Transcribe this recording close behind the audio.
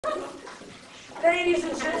Ladies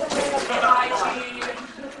and gentlemen of the IT,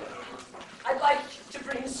 I'd like to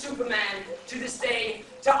bring Superman to this day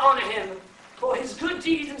to honor him for his good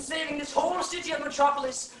deeds in saving this whole city of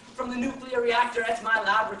Metropolis from the nuclear reactor at my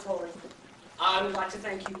laboratory. I would like to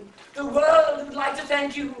thank you. The world would like to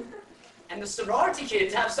thank you. And the sorority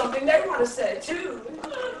kids have something they want to say, too.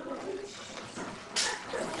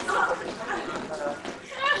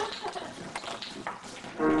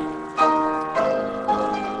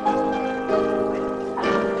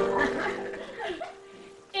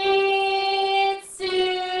 It's super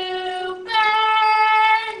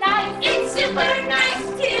nice. It's super nice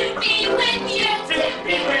to be with you. To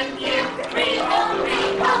be with you.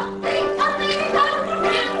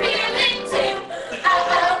 You're feeling too. I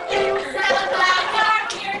hope you. So glad you're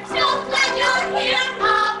here. So glad you're here.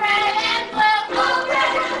 All red and blue. All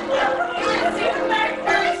red and blue. It's super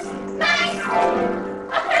nice. Nice.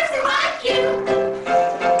 A person like you.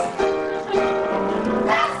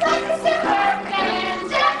 That's like a Superman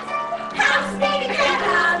jet. How speedy can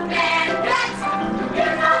a man get?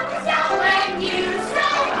 You're not the sound when you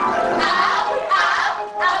say, up, up,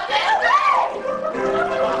 up and away.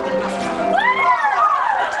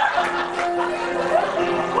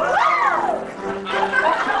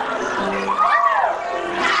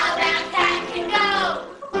 How that cat can go.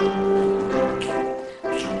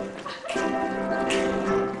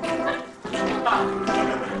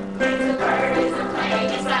 It's a bird, it's a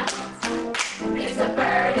plane, it's a. It's a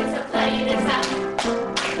bird, it's a plane, it's a.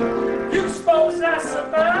 You suppose that's a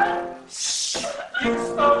bird? You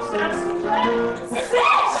suppose that's a plane?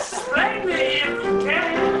 Explain me if you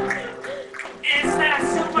can. Is that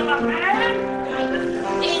Superman?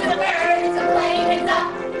 It's a bird, it's a plane, it's a.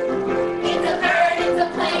 It's a bird, it's a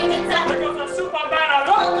plane, it's a. Because the Superman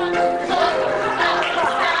alone.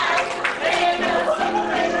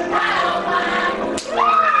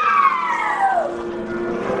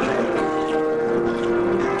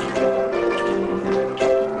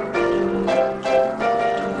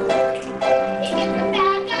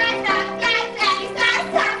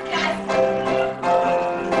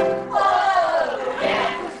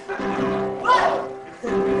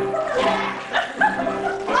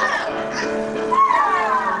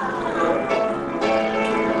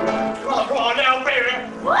 Come on now, baby.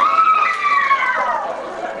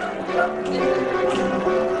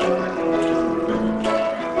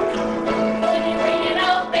 Swinging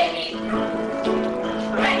out, baby.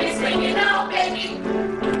 When you're swinging out, baby.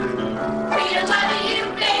 We love you,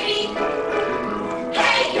 baby.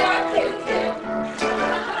 Hey, you're cute, cute.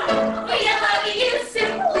 We love you,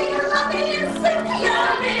 Sue. We love you, Sue.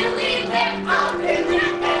 You're really there. Up in your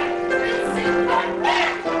hair. It's super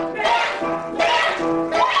there. There, there,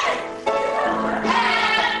 there.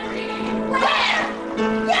 Everywhere.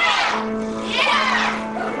 Yeah, yeah,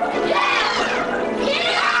 yeah,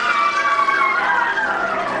 yeah.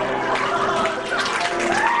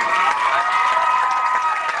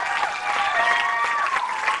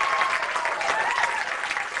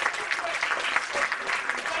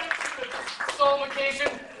 Solemn occasion,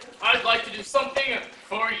 I'd like to do something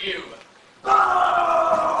for you.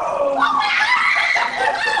 Oh,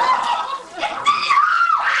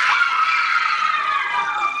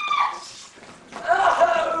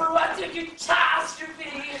 what a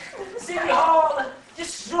catastrophe! City Hall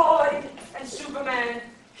destroyed, and Superman,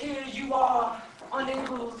 here you are,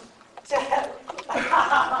 unable to help.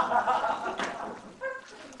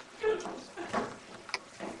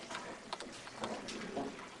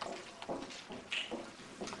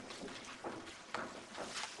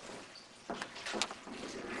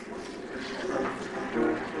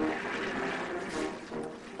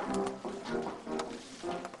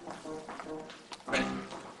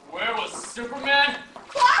 Where was Superman?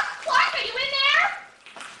 Clark, are you in there?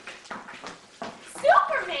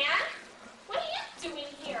 Superman? What are you doing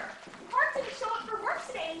here? Clark didn't show up for work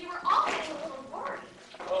today, and you were all getting a little worried.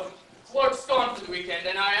 Clark's gone for the weekend,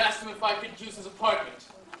 and I asked him if I could use his apartment.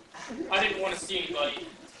 I didn't want to see anybody.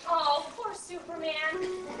 Oh, poor Superman.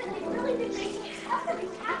 They've really been making it tough every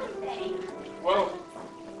cabin day. Well,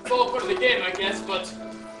 it's all part of the game, I guess, but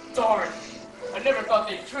darn, I never thought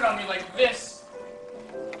they'd turn on me like this.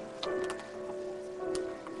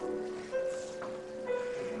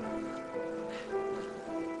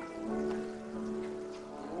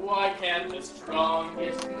 Why can't the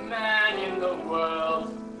strongest man in the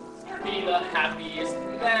world be the happiest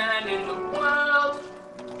man in the world?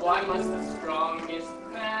 Why must the strongest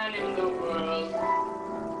man in the world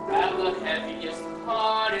have the heaviest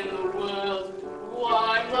heart in the world?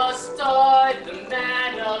 Why must I, the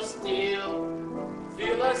man of steel,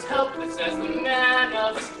 feel as helpless as the man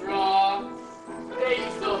of straw? They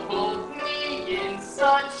used to hold me in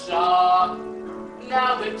such awe.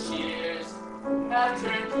 Now the cheers have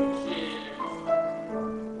turned to cheers.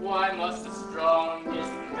 Why must the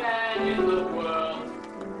strongest man in the world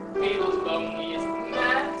be the loneliest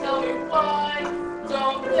man? Tell me why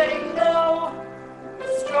don't they know the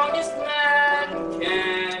strongest man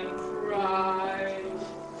can cry?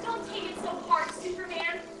 Don't take it so hard,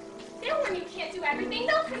 Superman. They'll learn you can't do everything.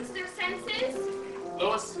 They'll come to their senses.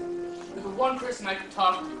 Lois, the one person I could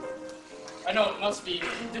talk to. I know it must be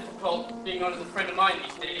difficult being on as a friend of mine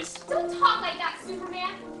these days. Don't talk like that,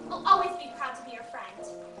 Superman. I'll always be proud to be your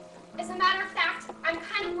friend. As a matter of fact, I'm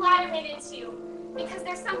kind of glad I ran into you, because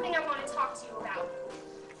there's something I want to talk to you about.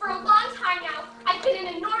 For a long time now, I've been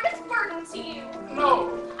an enormous burden to you.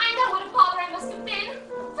 No! I know what a bother I must have been.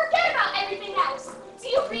 Forget about everything else. Do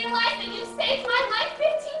you realize that you saved my life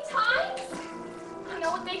 15 times? You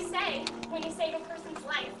know what they say when you save a person's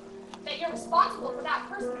life, that you're responsible for that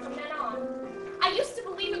person from then on. I used to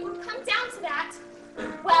believe it would come down to that.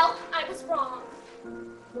 Well, I was wrong.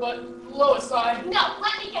 But, Lois, No,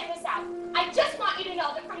 let me get this out. I just want you to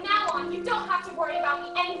know that from now on, you don't have to worry about me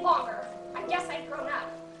any longer. I guess I've grown up.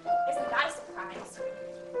 Isn't that a surprise?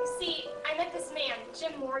 You see, I met this man,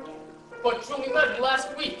 Jim Morgan. but you only met him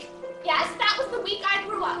last week. Yes, that was the week I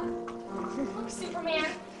grew up. Look, Superman,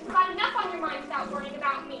 you've got enough on your mind without worrying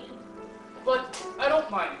about me. But I don't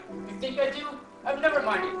mind. You think I do? I've never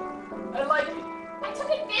minded. I like it. I took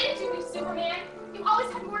advantage of you, Superman. You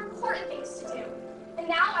always had more important things to do. And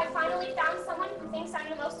now I finally found someone who thinks I'm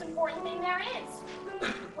the most important thing there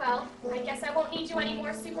is. Well, I guess I won't need you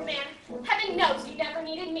anymore, Superman. Heaven knows you never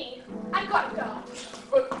needed me. I've got to go.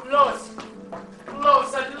 But Lois,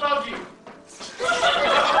 I love you. What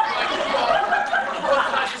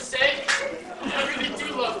can I just say? I really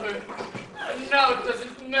do love her. And now it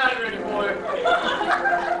doesn't matter anymore.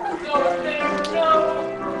 So they know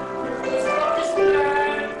the strongest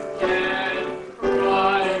man can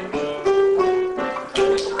cry.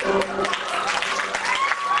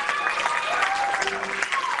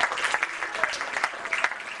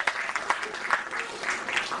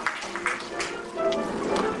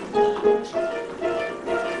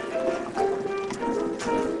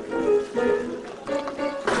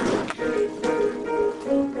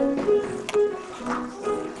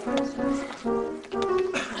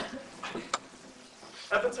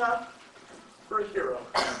 Epitaph for a hero.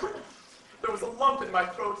 There was a lump in my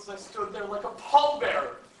throat as I stood there like a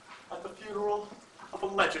pallbearer at the funeral of a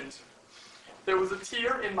legend. There was a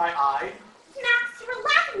tear in my eye. Max, you were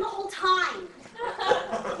laughing the whole time.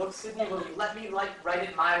 Look, Sidney, will you let me, write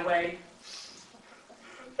it my way?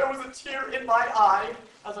 There was a tear in my eye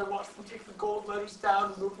as I watched them take the gold letters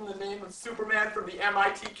down, removing the name of Superman from the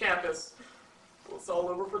MIT campus. Well, it's all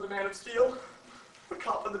over for the Man of Steel. The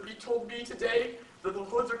cop on the beat told me today that the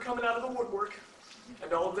hoods are coming out of the woodwork.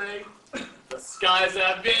 And all day, the skies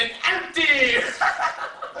have been empty!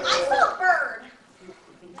 I saw a bird.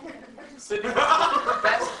 Sidney, the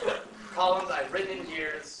best columns I've written in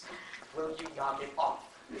years. Will you knock it off?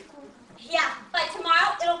 Yeah, by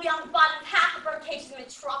tomorrow, it'll be on the bottom of half the bird cages in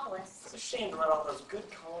Metropolis. It's a shame to let all those good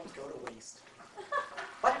columns go to waste.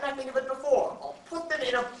 Why didn't I think of it before? I'll put them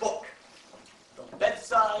in a book. The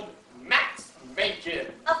Bedside Max Bacon.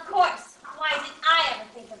 Of course. Why didn't I ever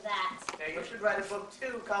think of that? Hey, you should write a book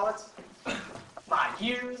too, Collins. My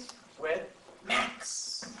Years with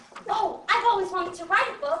Max. No, I've always wanted to write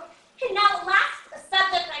a book, and now at last, a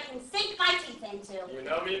subject I can sink my teeth into. You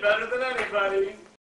know me better than anybody.